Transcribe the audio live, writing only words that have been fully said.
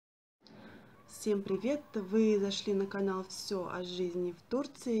Всем привет! Вы зашли на канал «Все о жизни в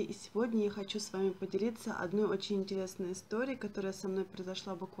Турции», и сегодня я хочу с вами поделиться одной очень интересной историей, которая со мной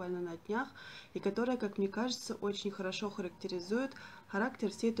произошла буквально на днях, и которая, как мне кажется, очень хорошо характеризует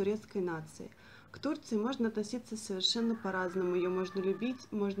характер всей турецкой нации. К Турции можно относиться совершенно по-разному, ее можно любить,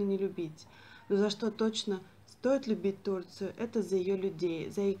 можно не любить. Но за что точно стоит любить Турцию, это за ее людей,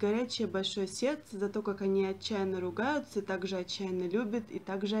 за их горячее большое сердце, за то, как они отчаянно ругаются, и также отчаянно любят, и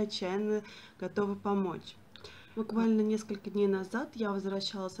также отчаянно готовы помочь. Буквально несколько дней назад я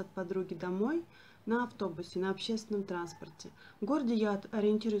возвращалась от подруги домой на автобусе, на общественном транспорте. В городе я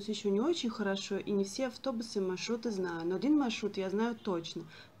ориентируюсь еще не очень хорошо, и не все автобусы и маршруты знаю, но один маршрут я знаю точно,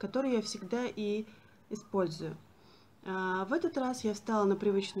 который я всегда и использую. В этот раз я встала на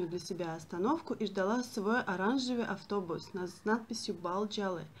привычную для себя остановку и ждала свой оранжевый автобус с надписью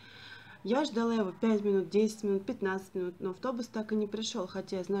 «Балджалы». Я ждала его 5 минут, 10 минут, 15 минут, но автобус так и не пришел,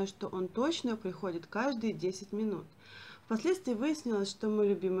 хотя я знаю, что он точно приходит каждые 10 минут. Впоследствии выяснилось, что мой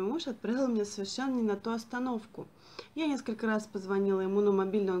любимый муж отправил меня совершенно не на ту остановку. Я несколько раз позвонила ему, но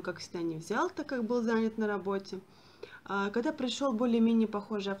мобильный он, как всегда, не взял, так как был занят на работе. Когда пришел более-менее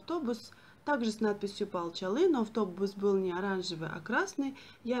похожий автобус, также с надписью «Балчалы», но автобус был не оранжевый, а красный,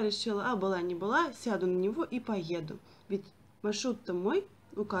 я решила, была не была, сяду на него и поеду. Ведь маршрут-то мой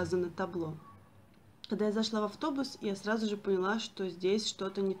указан на табло. Когда я зашла в автобус, я сразу же поняла, что здесь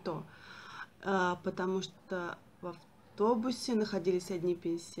что-то не то, потому что в автобусе находились одни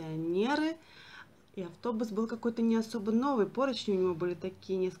пенсионеры, и автобус был какой-то не особо новый, поручни у него были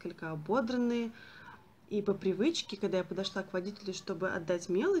такие несколько ободранные, и по привычке, когда я подошла к водителю, чтобы отдать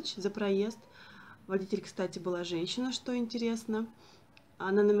мелочь за проезд, водитель, кстати, была женщина, что интересно,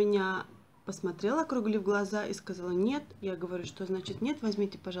 она на меня посмотрела, округлив глаза, и сказала «нет». Я говорю, что значит «нет,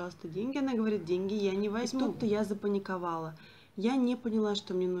 возьмите, пожалуйста, деньги». Она говорит «деньги я не возьму». И тут-то я запаниковала. Я не поняла,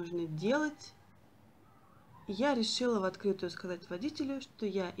 что мне нужно делать. Я решила в открытую сказать водителю, что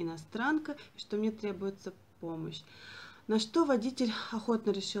я иностранка и что мне требуется помощь. На что водитель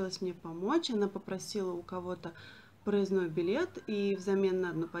охотно решилась мне помочь. Она попросила у кого-то проездной билет, и взамен на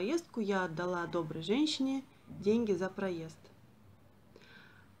одну поездку я отдала доброй женщине деньги за проезд.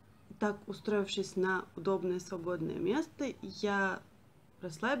 Так, устроившись на удобное свободное место, я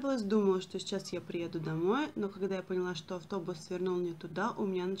расслабилась, думала, что сейчас я приеду домой, но когда я поняла, что автобус свернул не туда, у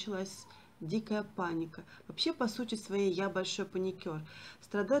меня началась дикая паника. Вообще, по сути своей, я большой паникер,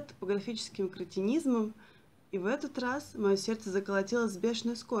 страдаю топографическим кретинизмом, и в этот раз мое сердце заколотилось с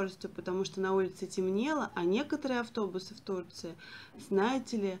бешеной скоростью, потому что на улице темнело, а некоторые автобусы в Турции,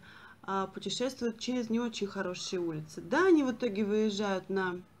 знаете ли, путешествуют через не очень хорошие улицы. Да, они в итоге выезжают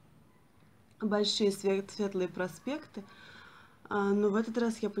на большие светлые проспекты, но в этот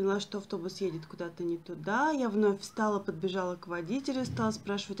раз я поняла, что автобус едет куда-то не туда. Я вновь встала, подбежала к водителю, стала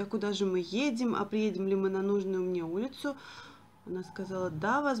спрашивать, а куда же мы едем, а приедем ли мы на нужную мне улицу. Она сказала,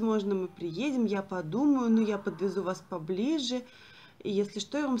 да, возможно, мы приедем, я подумаю, но я подвезу вас поближе, и если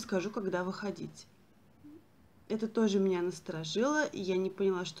что, я вам скажу, когда выходить. Это тоже меня насторожило, и я не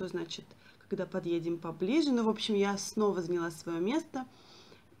поняла, что значит, когда подъедем поближе, но, в общем, я снова заняла свое место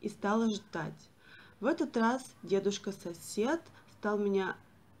и стала ждать. В этот раз дедушка-сосед стал меня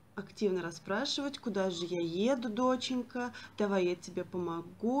активно расспрашивать, куда же я еду, доченька, давай я тебе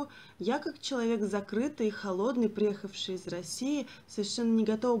помогу. Я, как человек закрытый и холодный, приехавший из России, совершенно не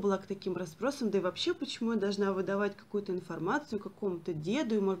готова была к таким расспросам, да и вообще, почему я должна выдавать какую-то информацию какому-то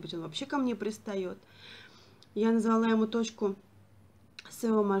деду, и, может быть, он вообще ко мне пристает. Я назвала ему точку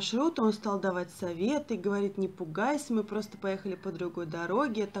своего маршрута, он стал давать советы, говорит, не пугайся, мы просто поехали по другой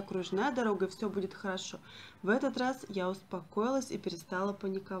дороге, это окружная дорога, и все будет хорошо. В этот раз я успокоилась и перестала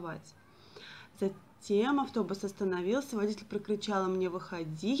паниковать. Затем автобус остановился, водитель прокричал мне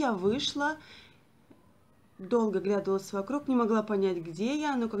 «выходи», я вышла, долго глядывалась вокруг, не могла понять, где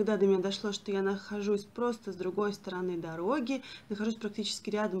я, но когда до меня дошло, что я нахожусь просто с другой стороны дороги, нахожусь практически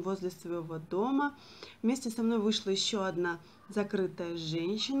рядом возле своего дома, вместе со мной вышла еще одна закрытая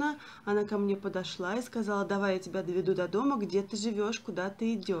женщина, она ко мне подошла и сказала, давай я тебя доведу до дома, где ты живешь, куда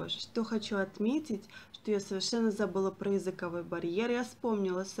ты идешь. Что хочу отметить, что я совершенно забыла про языковой барьер, я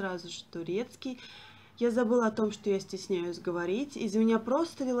вспомнила сразу же турецкий. Я забыла о том, что я стесняюсь говорить. Из меня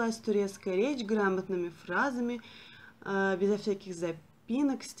просто лилась турецкая речь грамотными фразами, безо всяких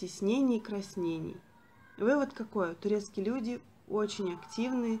запинок, стеснений и краснений. Вывод какой? Турецкие люди очень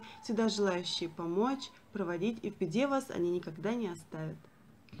активные, всегда желающие помочь, проводить, и в беде вас они никогда не оставят.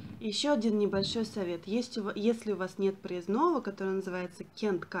 Еще один небольшой совет. Если у вас нет проездного, который называется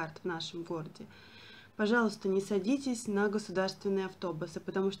Кент-карт в нашем городе, Пожалуйста, не садитесь на государственные автобусы,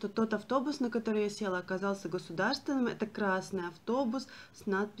 потому что тот автобус, на который я села, оказался государственным. Это красный автобус с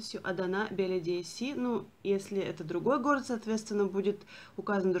надписью «Адана Беледейси». Ну, если это другой город, соответственно, будет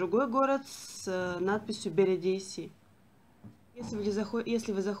указан другой город с надписью «Беледейси».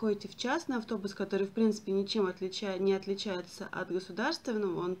 Если вы заходите в частный автобус, который, в принципе, ничем не отличается от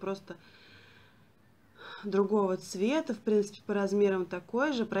государственного, он просто другого цвета, в принципе, по размерам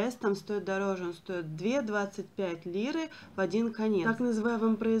такой же, проезд там стоит дороже, он стоит 2,25 лиры в один конец. Так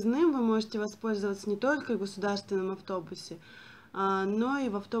называемым проездным вы можете воспользоваться не только в государственном автобусе, но и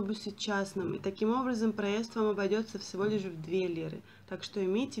в автобусе частном, и таким образом проезд вам обойдется всего лишь в 2 лиры, так что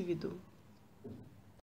имейте в виду.